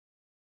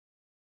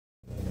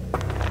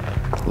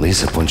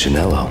Lisa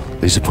Punchinello.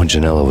 Lisa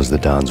Punchinello was the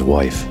Don's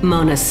wife.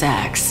 Mona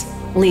Sachs.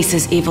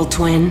 Lisa's evil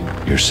twin.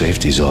 Your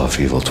safety's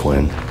off, evil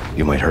twin.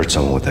 You might hurt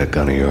someone with that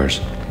gun of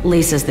yours.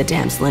 Lisa's the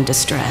damsel in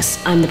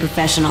distress. I'm the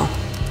professional.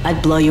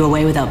 I'd blow you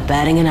away without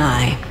batting an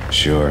eye.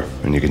 Sure,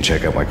 and you can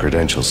check out my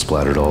credentials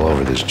splattered all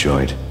over this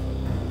joint.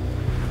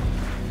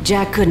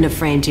 Jack couldn't have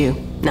framed you.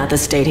 Not the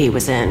state he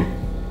was in.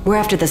 We're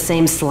after the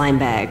same slime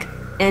bag.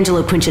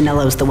 Angelo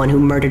Punchinello's the one who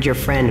murdered your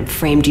friend and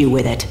framed you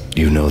with it.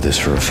 You know this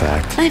for a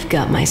fact. I've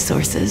got my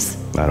sources.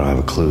 I don't have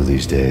a clue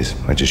these days.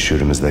 I just shoot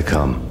them as they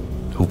come.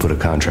 Who put a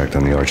contract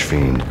on the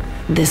Archfiend?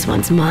 This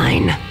one's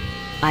mine.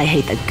 I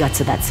hate the guts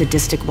of that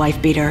sadistic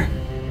wife-beater.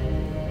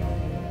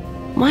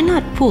 Why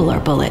not pool our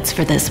bullets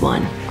for this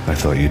one? I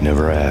thought you'd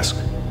never ask.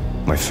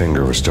 My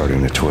finger was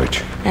starting to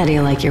twitch. How do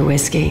you like your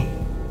whiskey?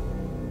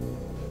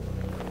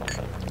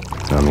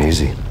 I'm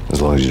easy,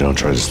 as long as you don't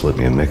try to slip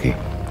me a Mickey.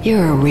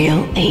 You're a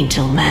real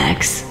angel,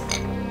 Max.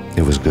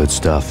 It was good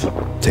stuff.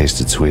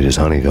 Tasted sweet as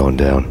honey going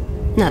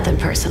down. Nothing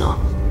personal.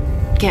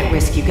 Can't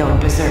risk you going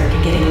berserk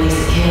and getting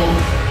Lisa killed.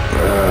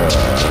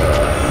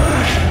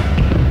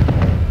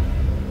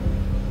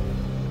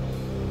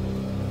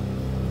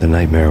 The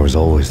nightmare was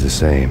always the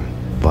same.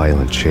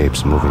 Violent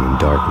shapes moving in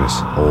darkness,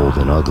 old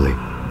and ugly.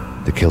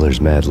 The killer's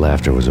mad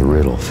laughter was a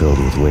riddle filled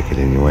with wicked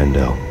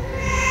innuendo.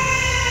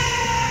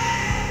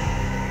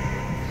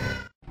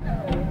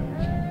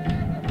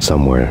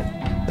 Somewhere,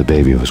 the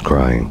baby was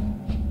crying.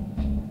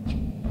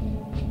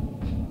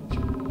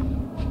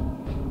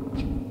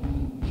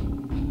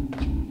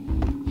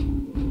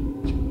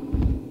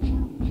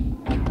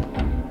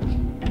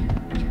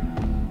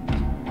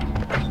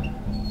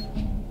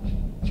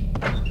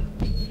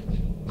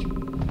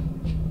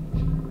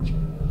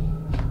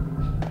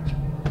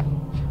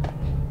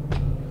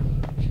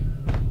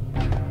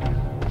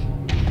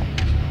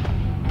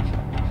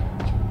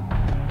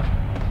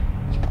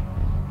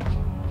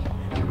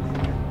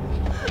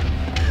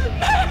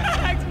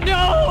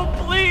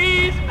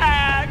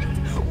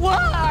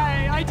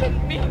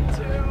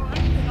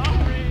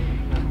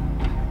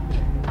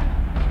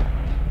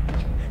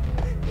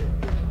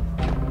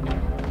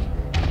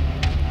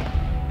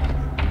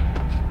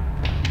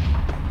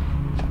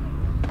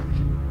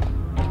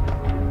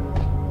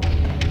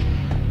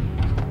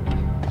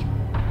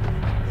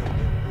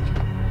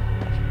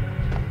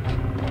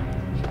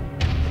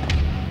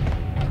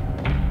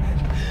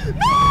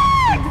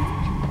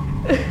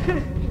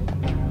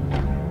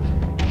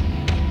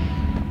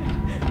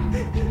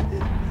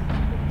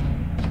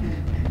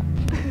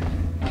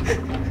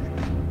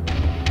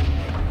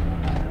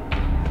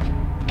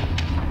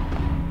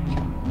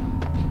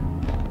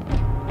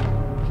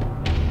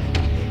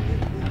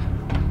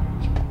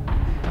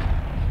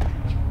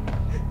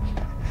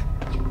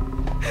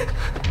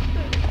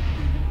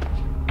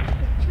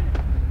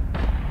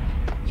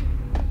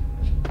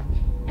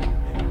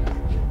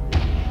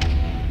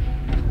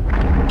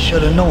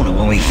 Should have known it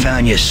when we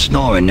found you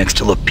snoring next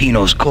to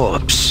Lupino's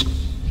corpse.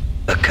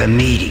 A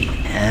comedian,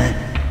 huh?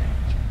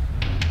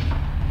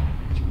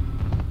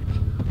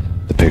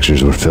 The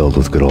pictures were filled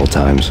with good old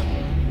times.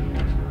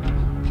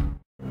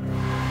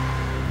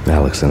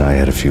 Alex and I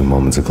had a few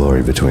moments of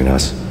glory between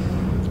us.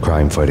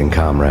 Crime-fighting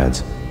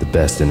comrades, the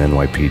best in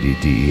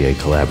NYPD DEA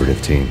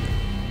collaborative team.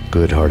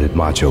 Good-hearted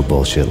macho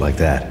bullshit like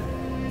that.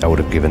 I would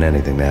have given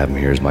anything to have him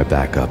here as my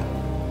backup.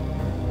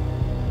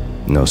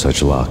 No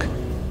such luck.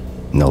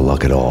 No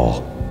luck at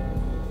all.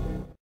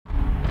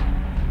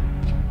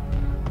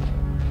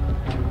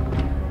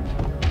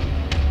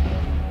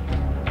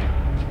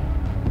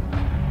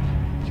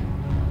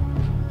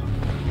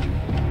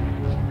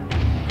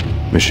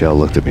 Michelle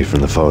looked at me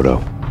from the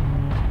photo.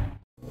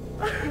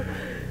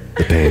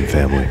 The Payne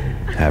family.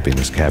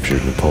 Happiness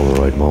captured in a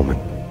Polaroid moment.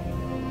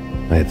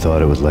 I had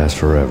thought it would last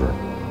forever,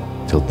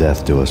 till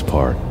death do us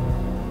part.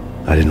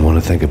 I didn't want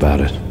to think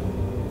about it.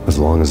 As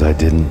long as I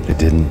didn't,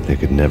 it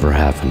could never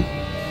happen.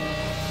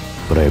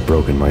 But I had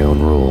broken my own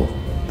rule.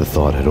 The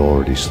thought had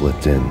already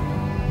slipped in.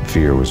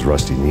 Fear was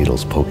rusty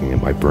needles poking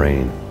at my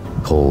brain.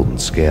 Cold and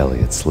scaly,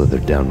 it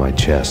slithered down my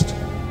chest.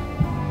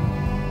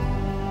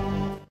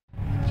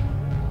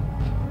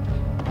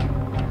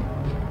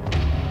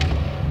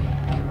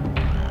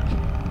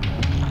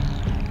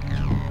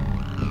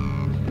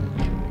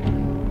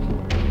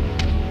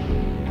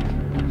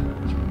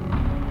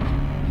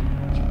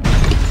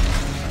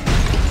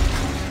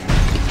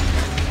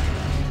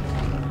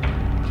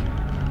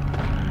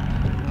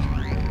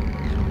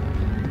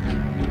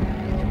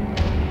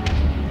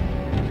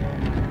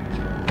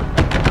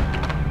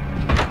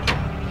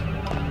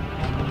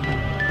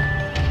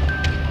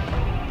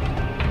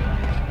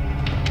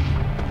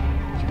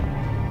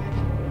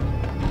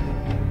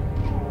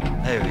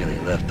 I really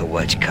love to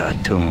watch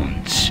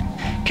cartoons.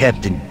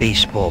 Captain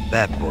Baseball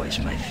Bat Boy's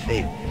my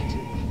favorite.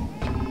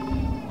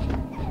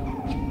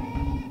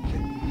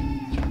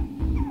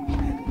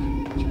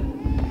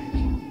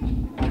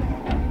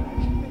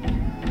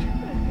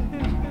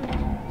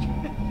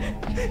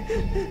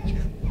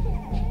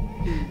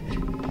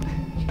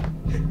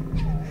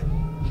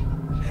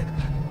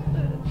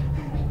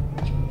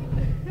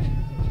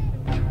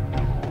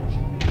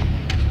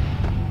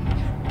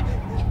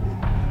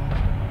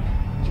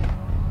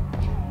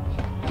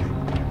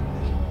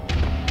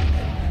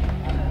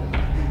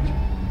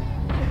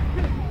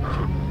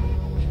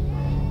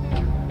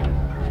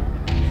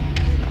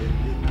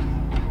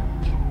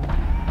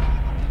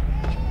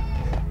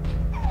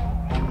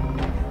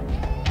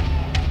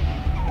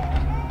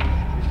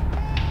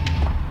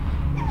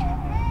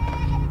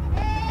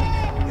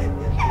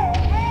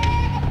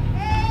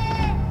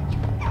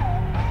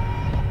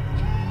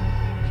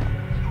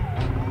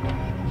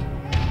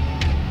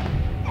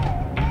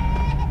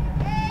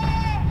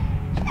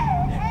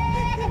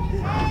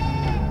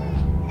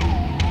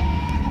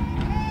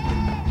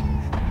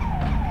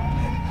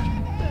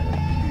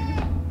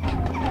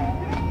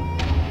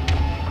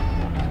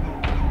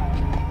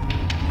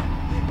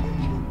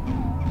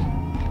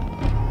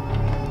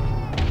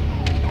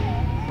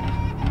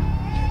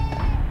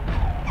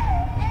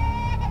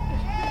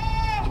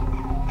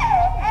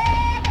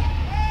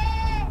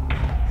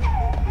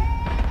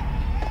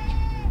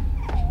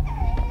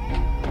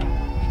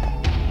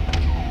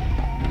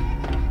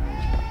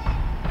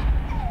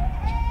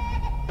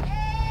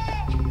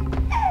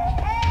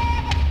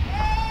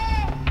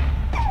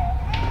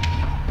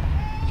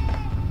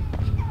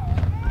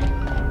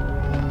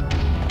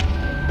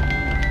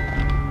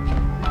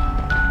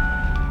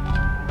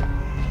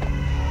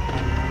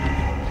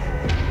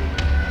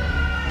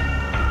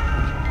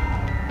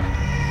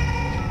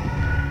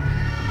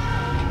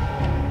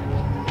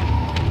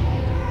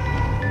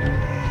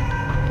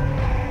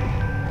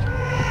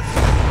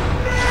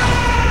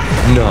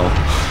 no.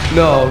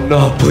 No,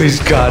 no, please,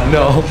 God,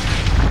 no.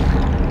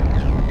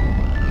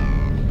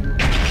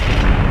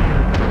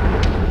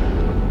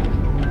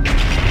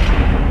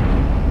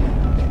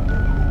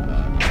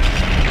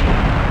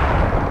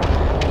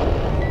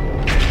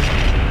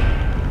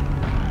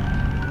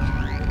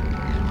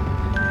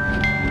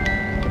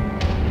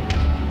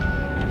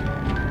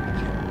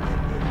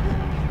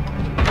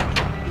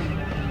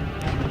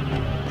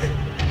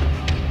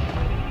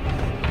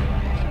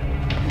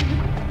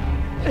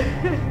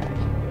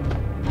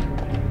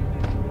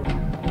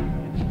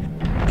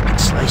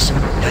 Slice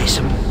them, dice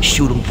them,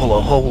 shoot them full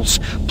of holes,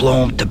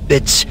 blow them to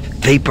bits,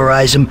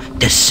 vaporize them,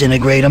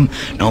 disintegrate them.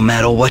 No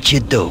matter what you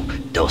do,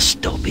 they'll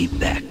still be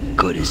back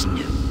good as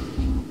new.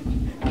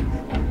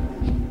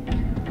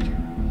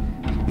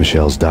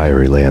 Michelle's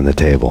diary lay on the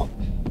table.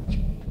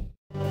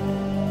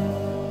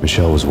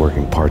 Michelle was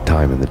working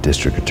part-time in the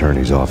district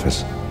attorney's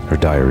office. Her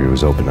diary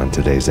was open on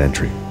today's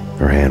entry,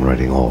 her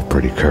handwriting all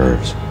pretty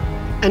curves.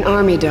 An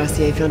army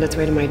dossier found its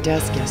way to my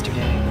desk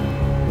yesterday.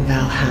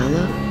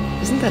 Valhalla?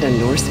 Isn't that a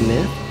Norse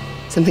myth?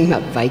 Something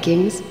about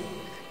Vikings?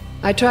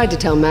 I tried to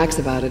tell Max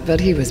about it, but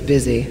he was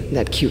busy,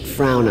 that cute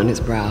frown on his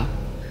brow.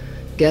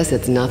 Guess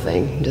it's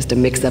nothing, just a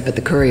mix-up at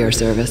the courier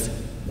service.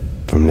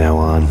 From now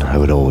on, I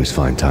would always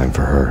find time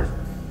for her.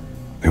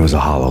 It was a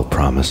hollow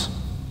promise.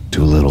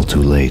 Too little,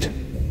 too late.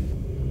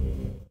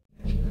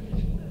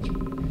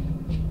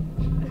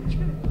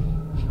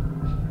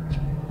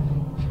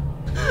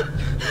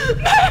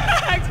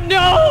 Max,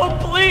 no,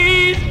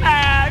 please,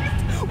 Max!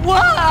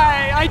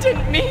 Why? I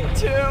didn't mean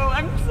to.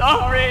 I'm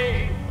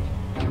sorry.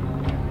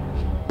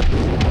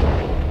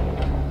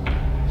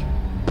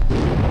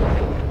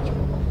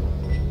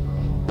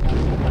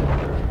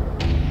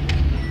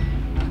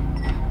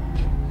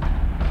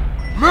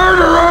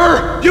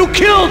 Murderer! You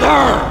killed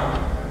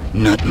her!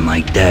 Nothing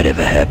like that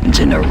ever happens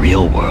in the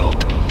real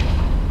world.